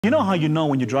You know how you know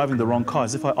when you're driving the wrong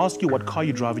cars? If I ask you what car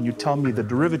you're driving, you tell me the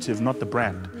derivative, not the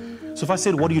brand. So if I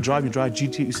said, what do you drive? You drive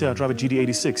GT, you say I drive a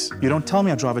GT86. You don't tell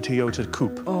me I drive a Toyota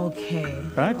Coupe. Okay.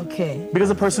 Right? Okay. Because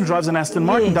the person drives an Aston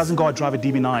Martin, Yes. doesn't go, I drive a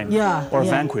DB9 or a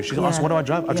Vanquish. You ask, what do I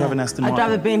drive? I drive an Aston Martin. I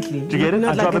drive a Bentley. Do you get it?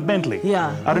 I drive a Bentley.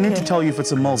 Yeah. I don't need to tell you if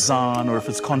it's a Mulsanne or if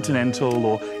it's Continental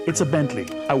or it's a Bentley.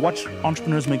 I watch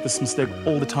entrepreneurs make this mistake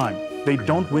all the time. They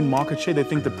don't win market share. They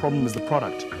think the problem is the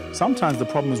product. Sometimes the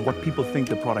problem is what people think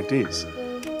the product is.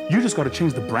 You just got to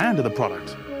change the brand of the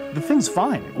product. The thing's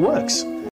fine. It works.